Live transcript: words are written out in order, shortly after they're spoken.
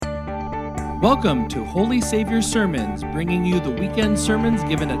Welcome to Holy Savior Sermons, bringing you the weekend sermons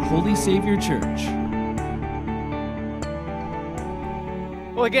given at Holy Savior Church.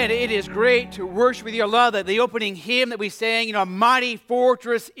 Well, again, it is great to worship with you. I love that the opening hymn that we sang, Mighty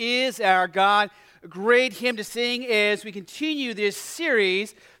Fortress is our God. A great hymn to sing as we continue this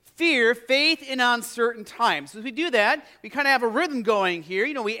series, Fear, Faith in Uncertain Times. So as we do that, we kind of have a rhythm going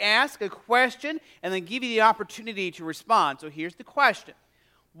here. We ask a question and then give you the opportunity to respond. So here's the question.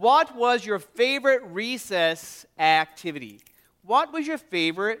 What was your favorite recess activity? What was your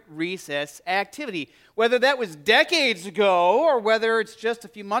favorite recess activity? Whether that was decades ago or whether it's just a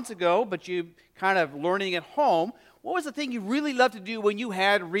few months ago, but you kind of learning at home, what was the thing you really loved to do when you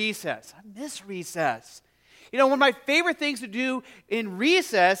had recess? I miss recess. One of my favorite things to do in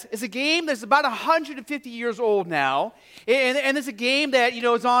recess is a game that's about 150 years old now. And it's a game that,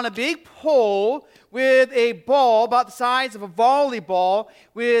 is on a big pole with a ball about the size of a volleyball,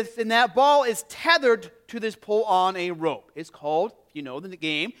 and that ball is tethered to this pole on a rope. It's called, the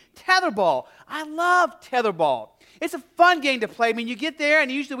game, tetherball. I love tetherball. It's a fun game to play. You get there,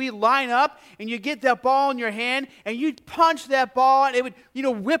 and usually we line up, and you get that ball in your hand, and you punch that ball, and it would,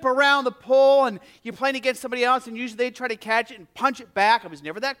 whip around the pole, and you're playing against somebody else, and usually they try to catch it and punch it back. I was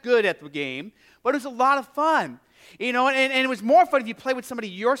never that good at the game, but it was a lot of fun. And it was more fun if you played with somebody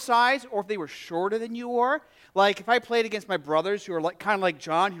your size, or if they were shorter than you were. Like if I played against my brothers who are kind of like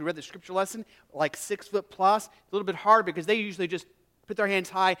John, who read the scripture lesson, like 6 foot plus, a little bit harder because they usually just put their hands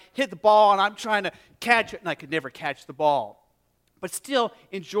high, hit the ball, and I'm trying to catch it, and I could never catch the ball. But still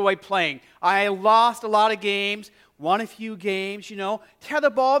enjoy playing. I lost a lot of games, won a few games,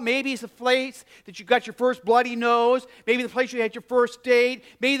 Tetherball, maybe it's the place that you got your first bloody nose, maybe the place you had your first date,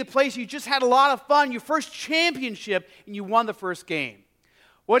 maybe the place you just had a lot of fun, your first championship, and you won the first game.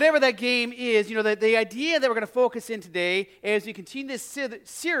 Whatever that game is, the idea that we're going to focus in today as we continue this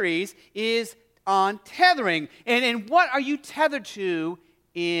series is on tethering. And what are you tethered to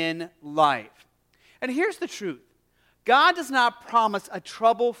in life? And here's the truth. God does not promise a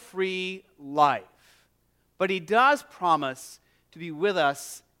trouble-free life, but He does promise to be with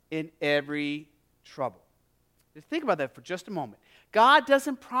us in every trouble. Just think about that for just a moment. God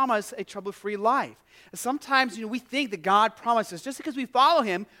doesn't promise a trouble-free life. Sometimes, we think that God promises just because we follow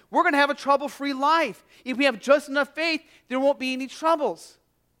Him, we're going to have a trouble-free life. If we have just enough faith, there won't be any troubles.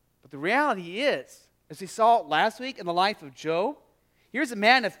 But the reality is, as we saw last week in the life of Job, here's a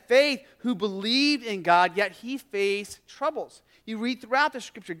man of faith who believed in God, yet he faced troubles. You read throughout the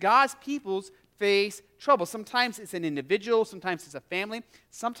Scripture, God's peoples face trouble. Sometimes it's an individual, sometimes it's a family,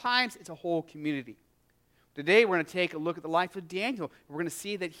 sometimes it's a whole community. Today we're going to take a look at the life of Daniel. We're going to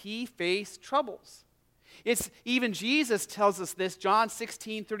see that he faced troubles. Even Jesus tells us this, John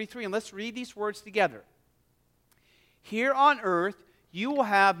 16:33, and let's read these words together. Here on earth you will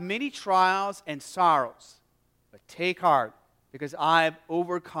have many trials and sorrows, but take heart, because I have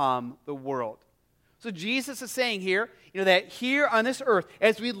overcome the world. So Jesus is saying here, that here on this earth,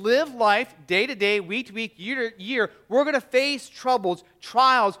 as we live life day to day, week to week, year to year, we're going to face troubles,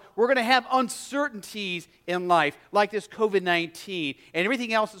 trials. We're going to have uncertainties in life, like this COVID-19 and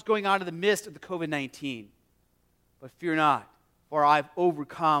everything else that's going on in the midst of the COVID-19. But fear not, for I've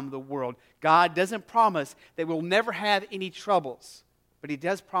overcome the world. God doesn't promise that we'll never have any troubles, but He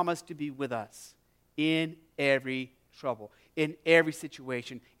does promise to be with us in every trouble, in every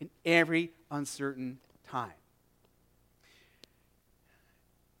situation, in every uncertain time.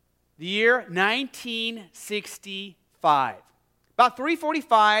 The year 1965. About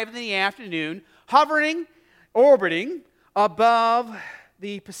 3:45 in the afternoon, orbiting above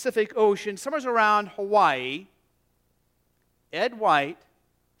the Pacific Ocean, somewhere around Hawaii, Ed White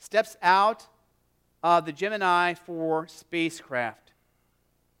steps out of the Gemini 4 spacecraft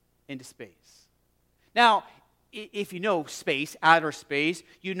into space. Now, if you know space, outer space,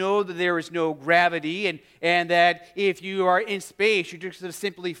 you know that there is no gravity and that if you are in space, you're just going to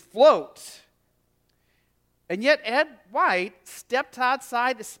simply float. And yet Ed White stepped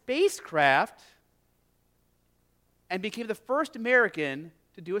outside the spacecraft and became the first American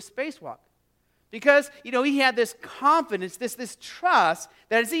to do a spacewalk. Because, he had this confidence, this trust,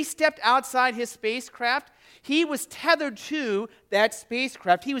 that as he stepped outside his spacecraft, he was tethered to that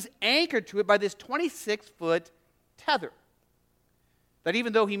spacecraft. He was anchored to it by this 26-foot tether. That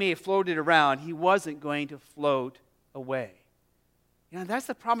even though he may have floated around, he wasn't going to float away. That's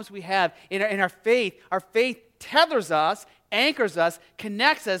the promise we have in our faith. Our faith tethers us, anchors us,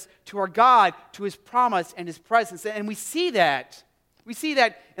 connects us to our God, to His promise and His presence. And we see that. We see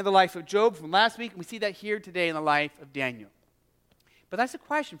that in the life of Job from last week, and we see that here today in the life of Daniel. But that's a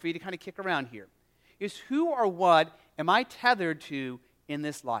question for you to kind of kick around here. Is who or what am I tethered to in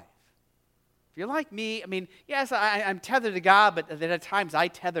this life? If you're like me, I mean, yes, I'm tethered to God, but then at times I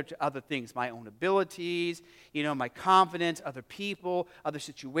tether to other things, my own abilities, my confidence, other people, other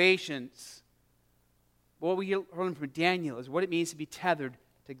situations. What we learn from Daniel is what it means to be tethered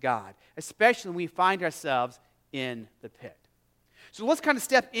to God, especially when we find ourselves in the pit. So let's kind of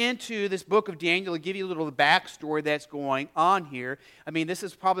step into this book of Daniel and give you a little of the backstory that's going on here. I mean, this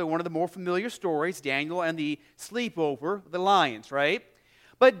is probably one of the more familiar stories, Daniel and the sleepover, the lions, right?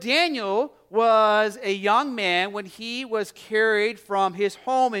 But Daniel was a young man when he was carried from his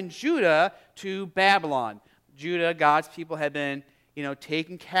home in Judah to Babylon. Judah, God's people, had been,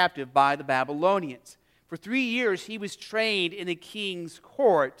 taken captive by the Babylonians. For 3 years, he was trained in the king's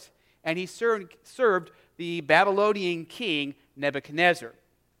court, and he served the Babylonian king, Nebuchadnezzar.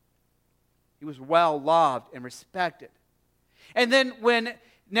 He was well loved and respected. And then when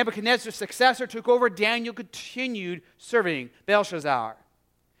Nebuchadnezzar's successor took over, Daniel continued serving Belshazzar.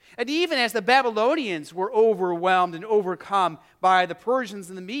 And even as the Babylonians were overwhelmed and overcome by the Persians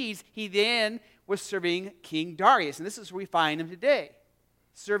and the Medes, he then was serving King Darius. And this is where we find him today,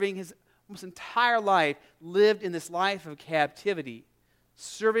 serving his almost entire life, lived in this life of captivity,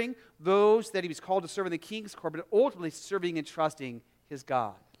 serving those that he was called to serve in the king's court, but ultimately serving and trusting his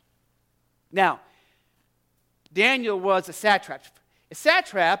God. Now, Daniel was a satrap. A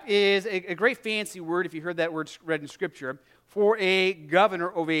satrap is a great fancy word, if you heard that word read in Scripture, for a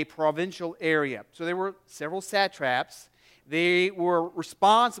governor of a provincial area. So there were several satraps. They were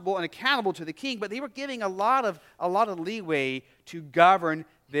responsible and accountable to the king, but they were giving a lot of leeway to govern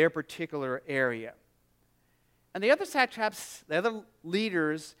their particular area. And the other satraps, the other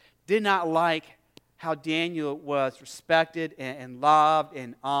leaders, did not like how Daniel was respected and loved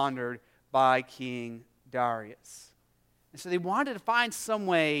and honored by King Darius. And so they wanted to find some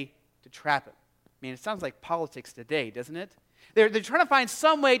way to trap him. I mean, it sounds like politics today, doesn't it? They're trying to find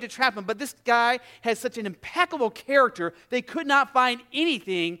some way to trap him, but this guy has such an impeccable character, they could not find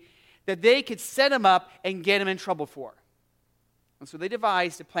anything that they could set him up and get him in trouble for. And so they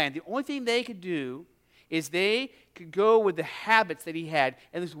devised a plan. The only thing they could do is they could go with the habits that he had.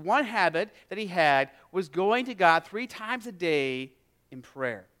 And this one habit that he had was going to God 3 times a day in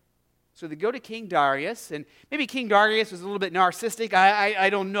prayer. So they go to King Darius, and maybe King Darius was a little bit narcissistic. I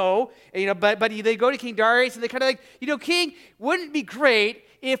don't know, but they go to King Darius, and they kind of like, King, wouldn't it be great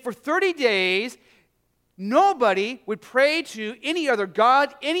if for 30 days nobody would pray to any other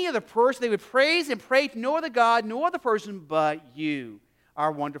god, any other person? They would praise and pray to no other god, no other person but you,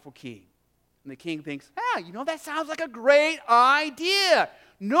 our wonderful king. And the king thinks, that sounds like a great idea.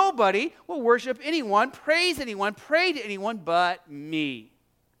 Nobody will worship anyone, praise anyone, pray to anyone but me.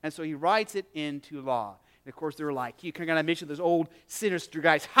 And so he writes it into law. And of course, they're like, you kind of mention those old sinister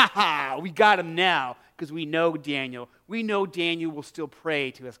guys. Ha, we got him now because we know Daniel. We know Daniel will still pray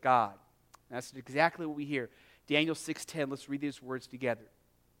to his God. And that's exactly what we hear. Daniel 6:10, let's read these words together.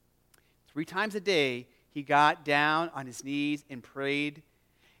 3 times a day, he got down on his knees and prayed,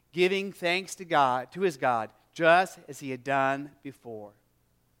 giving thanks to God, to his God, just as he had done before.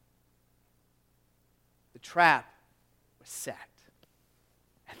 The trap was set.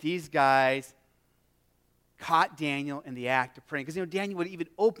 And these guys caught Daniel in the act of praying. Because Daniel would even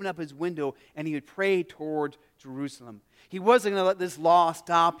open up his window and he would pray towards Jerusalem. He wasn't going to let this law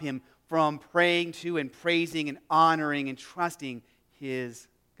stop him from praying to and praising and honoring and trusting his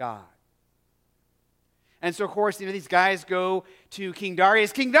God. And so, of course, these guys go to King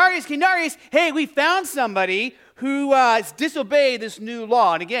Darius. King Darius, hey, we found somebody who has disobeyed this new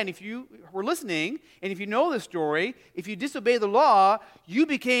law. And again, if you were listening, and if you know the story, if you disobey the law, you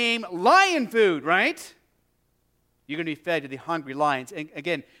became lion food, right? You're going to be fed to the hungry lions. And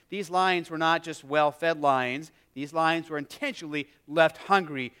again, these lions were not just well-fed lions. These lions were intentionally left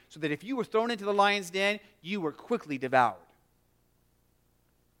hungry so that if you were thrown into the lion's den, you were quickly devoured.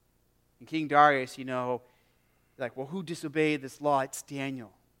 And King Darius, like, well, who disobeyed this law? It's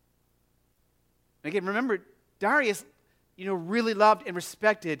Daniel. And again, remember, Darius, really loved and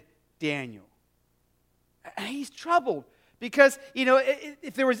respected Daniel. And he's troubled because,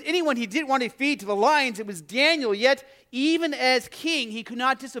 if there was anyone he didn't want to feed to the lions, it was Daniel. Yet, even as king, he could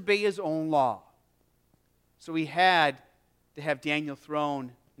not disobey his own law. So he had to have Daniel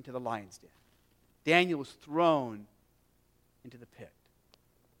thrown into the lion's den. Daniel was thrown into the pit.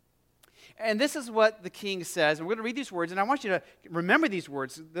 And this is what the king says. And we're going to read these words, and I want you to remember these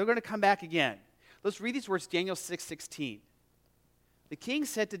words. They're going to come back again. Let's read these words, Daniel 6:16. The king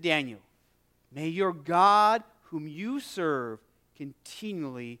said to Daniel, "May your God, whom you serve,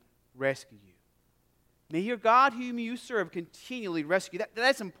 continually rescue you." May your God, whom you serve, continually rescue you.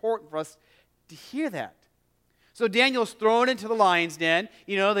 That's important for us to hear that. So Daniel's thrown into the lion's den.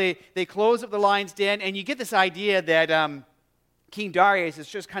 They close up the lion's den, and you get this idea that King Darius is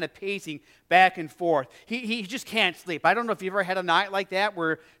just kind of pacing back and forth. He just can't sleep. I don't know if you've ever had a night like that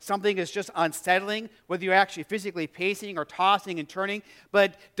where something is just unsettling, whether you're actually physically pacing or tossing and turning.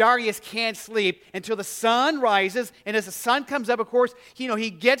 But Darius can't sleep until the sun rises, and as the sun comes up, of course, he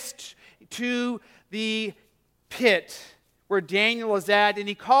gets to the pit where Daniel is at, and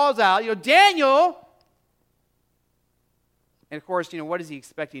he calls out, Daniel! And of course, what is he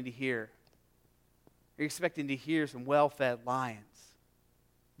expecting to hear? You're expecting to hear some well-fed lions.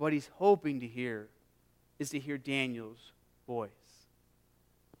 What he's hoping to hear is to hear Daniel's voice.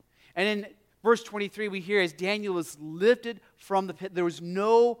 And in verse 23, we hear as Daniel is lifted from the pit, there was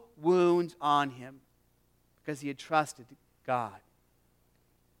no wounds on him because he had trusted God.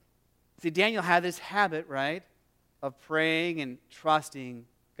 See, Daniel had this habit, right, of praying and trusting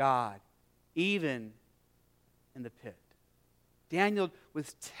God, even in the pit. Daniel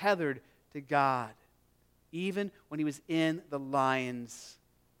was tethered to God, even when he was in the lion's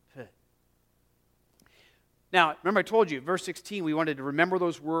pit. Now, remember I told you, verse 16, we wanted to remember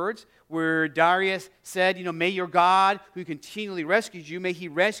those words where Darius said, may your God who continually rescues you, may he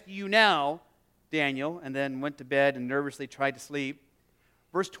rescue you now, Daniel, and then went to bed and nervously tried to sleep.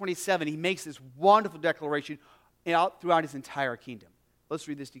 Verse 27, he makes this wonderful declaration out throughout his entire kingdom. Let's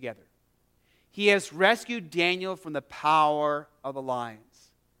read this together. He has rescued Daniel from the power of the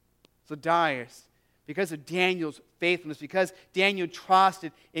lions. So Darius, because of Daniel's faithfulness, because Daniel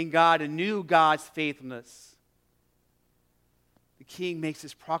trusted in God and knew God's faithfulness, the king makes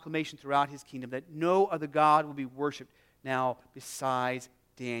this proclamation throughout his kingdom that no other God will be worshipped now besides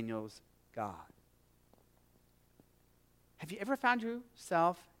Daniel's God. Have you ever found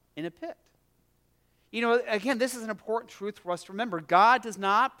yourself in a pit? Again, this is an important truth for us to remember. God does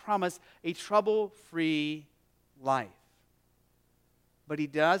not promise a trouble-free life, but he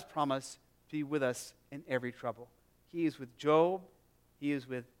does promise to be with us in every trouble. He is with Job. He is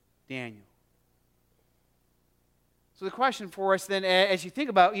with Daniel. So the question for us then, as you think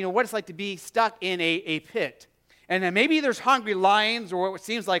about, what it's like to be stuck in a pit, and then maybe there's hungry lions, or what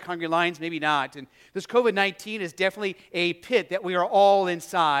seems like hungry lions, maybe not. And this COVID-19 is definitely a pit that we are all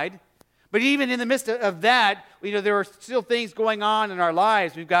inside. But even in the midst of that, there are still things going on in our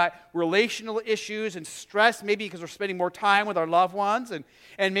lives. We've got relational issues and stress, maybe because we're spending more time with our loved ones.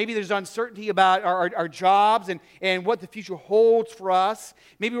 And maybe there's uncertainty about our jobs and what the future holds for us.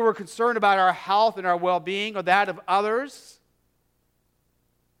 Maybe we're concerned about our health and our well-being or that of others.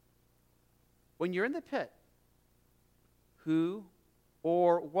 When you're in the pit, who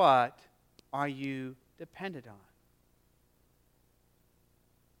or what are you dependent on?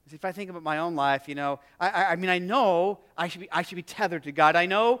 If I think about my own life, I know I should be tethered to God. I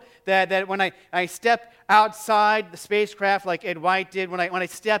know that when I step outside the spacecraft like Ed White did, when I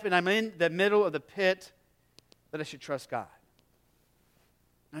step and I'm in the middle of the pit, that I should trust God.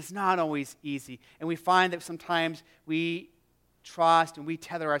 And it's not always easy. And we find that sometimes we trust and we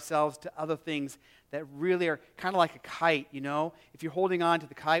tether ourselves to other things that really are kind of like a kite, If you're holding on to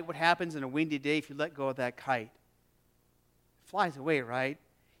the kite, what happens in a windy day if you let go of that kite? It flies away, right?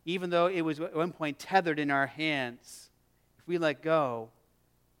 Even though it was at one point tethered in our hands, if we let go,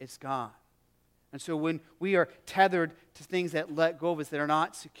 it's gone. And so when we are tethered to things that let go of us that are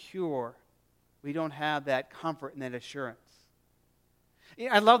not secure, we don't have that comfort and that assurance.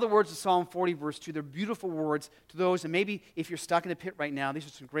 I love the words of Psalm 40, verse 2. They're beautiful words to those, and maybe if you're stuck in a pit right now, these are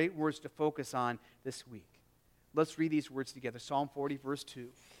some great words to focus on this week. Let's read these words together. Psalm 40, verse 2.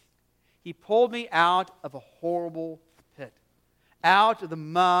 He pulled me out of a horrible pit, out of the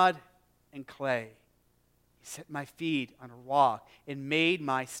mud and clay. He set my feet on a rock and made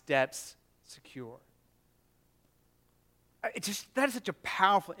my steps secure. That is such a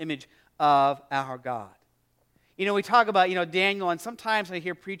powerful image of our God. We talk about, Daniel, and sometimes I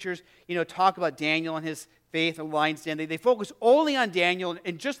hear preachers, talk about Daniel and his faith in the lion's den. They focus only on Daniel,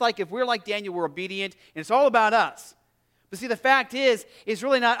 and just like if we're like Daniel, we're obedient, and it's all about us. But see, the fact is, it's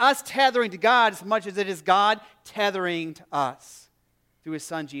really not us tethering to God as much as it is God tethering to us through his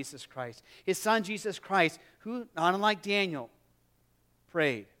Son, Jesus Christ. His Son, Jesus Christ, who, not unlike Daniel,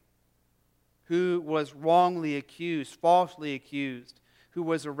 prayed, who was wrongly accused, falsely accused, who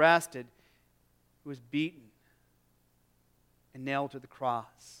was arrested, who was beaten and nailed to the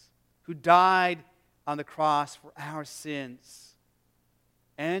cross, who died on the cross for our sins,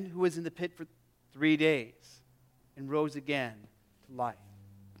 and who was in the pit for 3 days and rose again to life.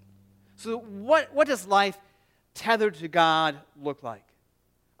 So what does life tethered to God look like?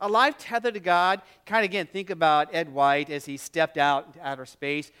 A life tethered to God, kind of again, think about Ed White as he stepped out into outer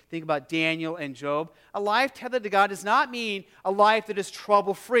space. Think about Daniel and Job. A life tethered to God does not mean a life that is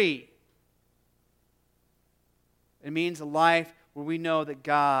trouble-free. It means a life where we know that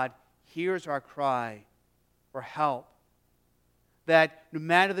God hears our cry for help. That no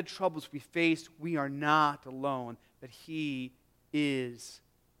matter the troubles we face, we are not alone, that He is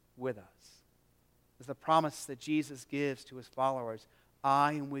with us. It's the promise that Jesus gives to His followers.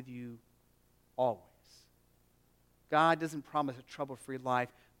 I am with you always. God doesn't promise a trouble-free life,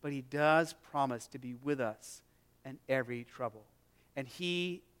 but He does promise to be with us in every trouble. And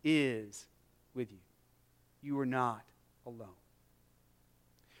He is with you. You are not alone.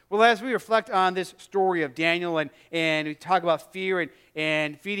 Well, as we reflect on this story of Daniel and we talk about fear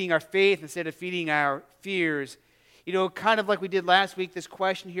and feeding our faith instead of feeding our fears, kind of like we did last week, this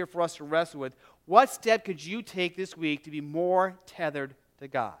question here for us to wrestle with: what step could you take this week to be more tethered to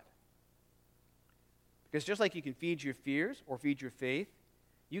God? Because just like you can feed your fears or feed your faith,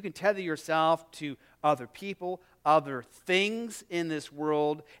 you can tether yourself to other people, other things in this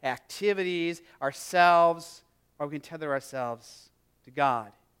world, activities, ourselves, or we can tether ourselves to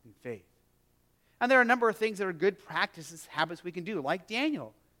God in faith. And there are a number of things that are good practices, habits we can do, like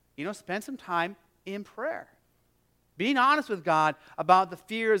Daniel. Spend some time in prayer. Being honest with God about the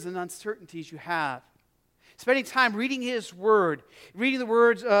fears and uncertainties you have. Spending time reading His Word, reading the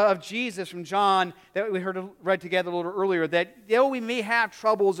words of Jesus from John that we read together a little earlier, that though we may have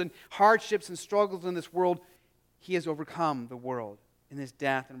troubles and hardships and struggles in this world, He has overcome the world in His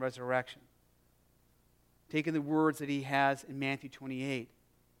death and resurrection. Taking the words that He has in Matthew 28,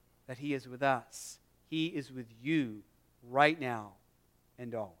 that He is with us. He is with you right now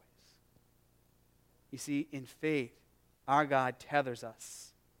and always. You see, in faith, our God tethers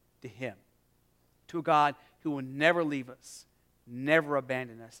us to Him, to a God who will never leave us, never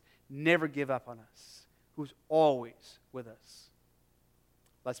abandon us, never give up on us, who's always with us.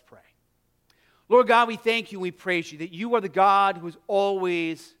 Let's pray. Lord God, we thank you and we praise you that you are the God who is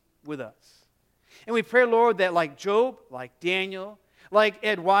always with us. And we pray, Lord, that like Job, like Daniel, like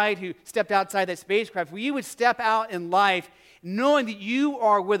Ed White, who stepped outside that spacecraft, we would step out in life knowing that you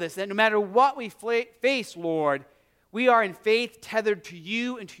are with us, that no matter what we face, Lord, we are in faith tethered to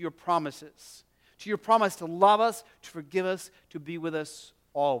you and to your promises, to your promise to love us, to forgive us, to be with us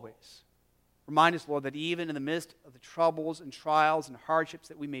always. Remind us, Lord, that even in the midst of the troubles and trials and hardships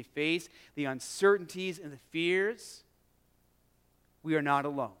that we may face, the uncertainties and the fears, we are not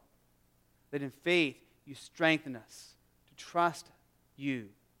alone. That in faith you strengthen us to trust you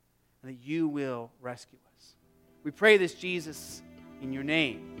and that you will rescue us. We pray this, Jesus, in your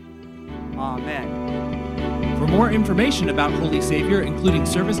name. Amen. For more information about Holy Savior, including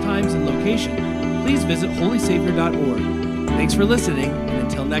service times and location, please visit holysavior.org. Thanks for listening, and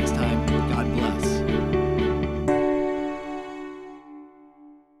until next time, God bless.